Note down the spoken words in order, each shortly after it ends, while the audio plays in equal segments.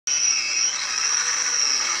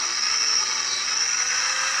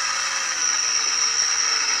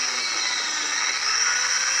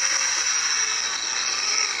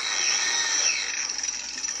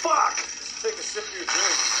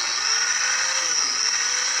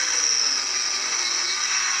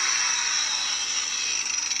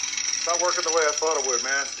It's not working the way I thought it would,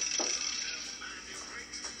 man.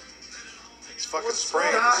 It's fucking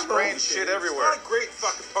spraying shit everywhere. It's not a great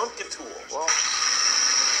fucking pumpkin tool. Well,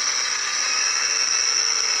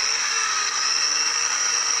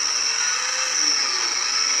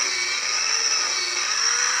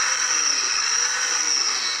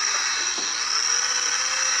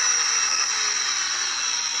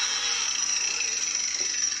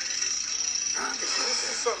 This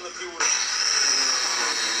is something that you would.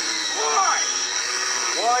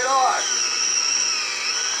 why not?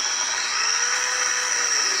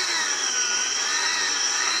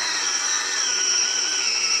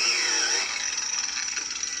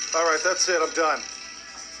 All right, that's it. I'm done.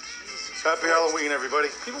 Happy Halloween, everybody.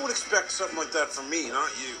 People would expect something like that from me, not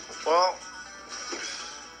you. Well,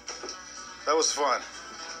 that was fun.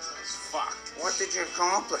 It's fucked. What did you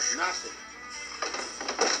accomplish? Nothing.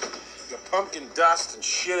 You got pumpkin dust and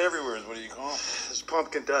shit everywhere is what you call it. There's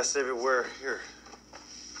pumpkin dust everywhere. Here.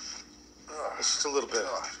 It's just a little bit.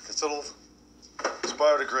 It's a little. It's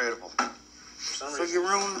biodegradable. So you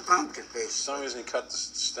ruined the pumpkin For face. some reason, he cut the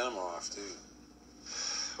stem off, too.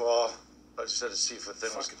 Well, I just had to see if the thing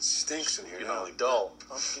was, Fucking stinks in here. you now. know, dull.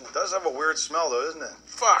 Pumpkin. It does have a weird smell, though, doesn't it?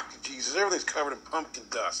 Fuck, Jesus, everything's covered in pumpkin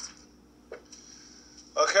dust.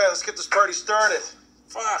 Okay, let's get this party started.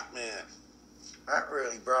 Fuck, man. That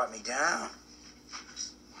really brought me down.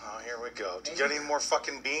 Oh, here we go. Do you got any more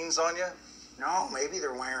fucking beans on you? No, maybe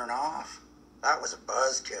they're wearing off. That was a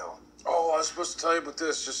buzzkill. Oh, I was supposed to tell you about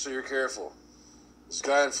this, just so you're careful. This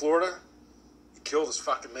guy in Florida, he killed his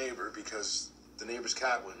fucking neighbor because the neighbor's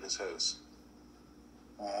cat went in his house.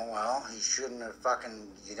 Oh, well, he shouldn't have fucking...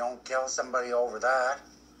 You don't kill somebody over that.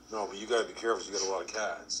 No, but you gotta be careful, 'cause you got a lot of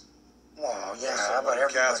cats. Well, yeah, So but one of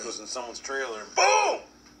the cats everybody... goes in someone's trailer and Boom!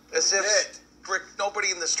 As if Dead. Rick,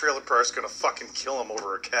 nobody in this trailer park is gonna fucking kill him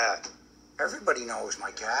over a cat. Everybody knows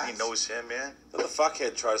my cat. He knows him, man. Then the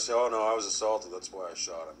fuckhead tried to say, "Oh no, I was assaulted. That's why I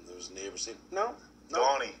shot him." There was a neighbor saying, "No,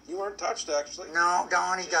 Donnie. you weren't touched actually." No,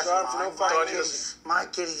 Donnie doesn't shot him for no mind. fucking Donnie Kitties, my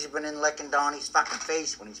kitties have been in licking Donnie's fucking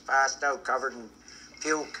face when he's passed out, covered in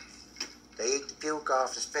puke. They ate the puke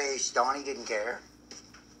off his face. Donnie didn't care.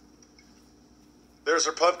 There's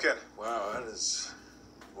our pumpkin. Wow, that is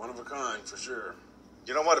one of a kind for sure.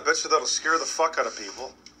 You know what? I bet you that'll scare the fuck out of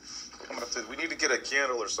people. Coming up to, we need to get a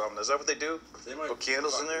candle or something. Is that what they do? They might Put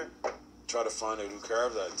candles in there? Try to find out who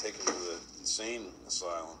carved that and take him to the insane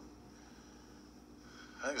asylum.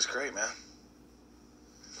 I think it's great, man.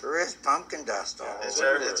 There is pumpkin dust all It's,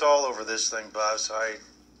 over. it's all over this thing, Buzz. I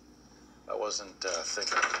wasn't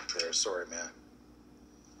thinking of it there. Sorry, man.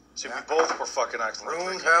 See, Yeah. we both were fucking acting like Ruined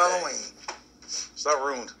Ricky today. Halloween. It's not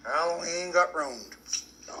ruined. Halloween got ruined.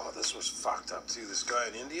 Oh, this was fucked up too. This guy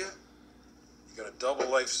in India, he got a double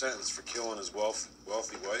life sentence for killing his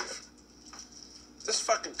wealthy wife. This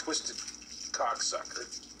fucking twisted cocksucker.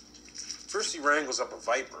 First he wrangles up a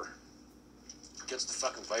viper, gets the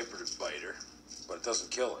fucking viper to bite her, but it doesn't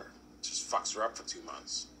kill her. It just fucks her up for 2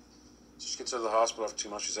 months. So she gets out of the hospital after 2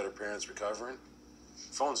 months. She's at her parents recovering.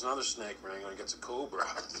 Phones another snake wrangler and gets a cobra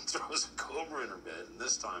and throws a cobra in her bed. And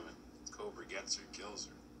this time, the cobra gets her, kills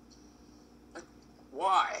her. Like,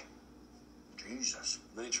 why? Jesus.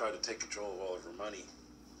 And then he tried to take control of all of her money.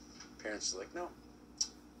 Parents are like, no,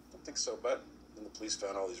 don't think so, bud. Then the police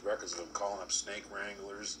found all these records of him calling up snake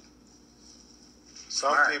wranglers.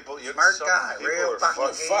 Some Smart. people, Smart some guy, people real are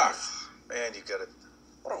fucking fucked. Man, you gotta.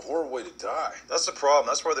 What a horrible way to die. That's the problem.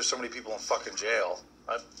 That's why there's so many people in fucking jail.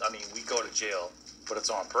 I mean, we go to jail, but it's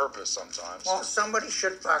on purpose sometimes. Well, somebody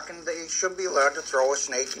should fucking... They should be allowed to throw a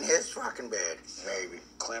snake in his fucking bed. Maybe.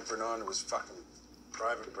 Clampering onto his fucking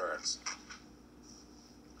private parts.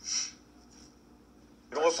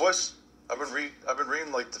 You know what, boys? I've been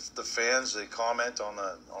reading like the fans. They comment on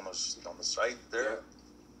the site there. Yeah.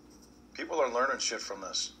 People are learning shit from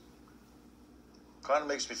this. Kind of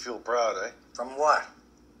makes me feel proud, eh? From what?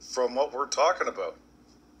 From what we're talking about.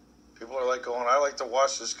 People are like going, I like to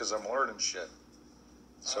watch this because I'm learning shit.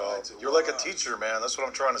 So I like to you're like a watch. teacher, man. That's what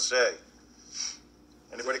I'm trying to say.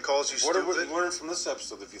 Anybody calls you What did stupid? we learn from this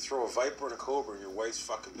episode? If you throw a viper and a cobra in your wife's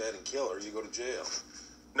fucking bed and kill her, you go to jail.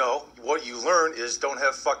 No, what you learn is don't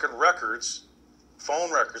have fucking records,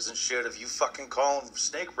 phone records and shit of you fucking calling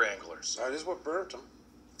snake wranglers. That is what burnt him.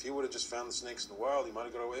 If he would have just found the snakes in the wild, he might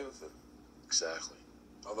have got away with it. Exactly.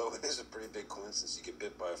 Although it is a pretty big coincidence. You get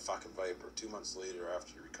bit by a fucking viper. 2 months later,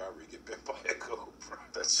 after you recover, you get bit by a cobra.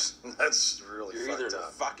 That's really You're fucked either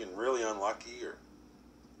up. fucking really unlucky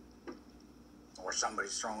or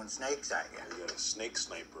somebody's throwing snakes at you. you got a snake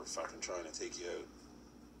sniper fucking trying to take you out.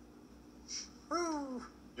 Woo.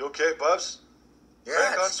 You okay, Bubs? Yeah,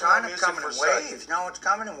 Crank on it's some more kind of music coming for in a second. waves. No, it's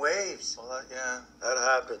coming in waves. Well, that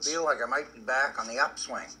happens. Feel like I might be back on the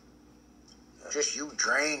upswing. Just you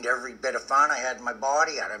drained every bit of fun I had in my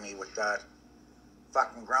body out of me with that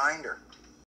fucking grinder.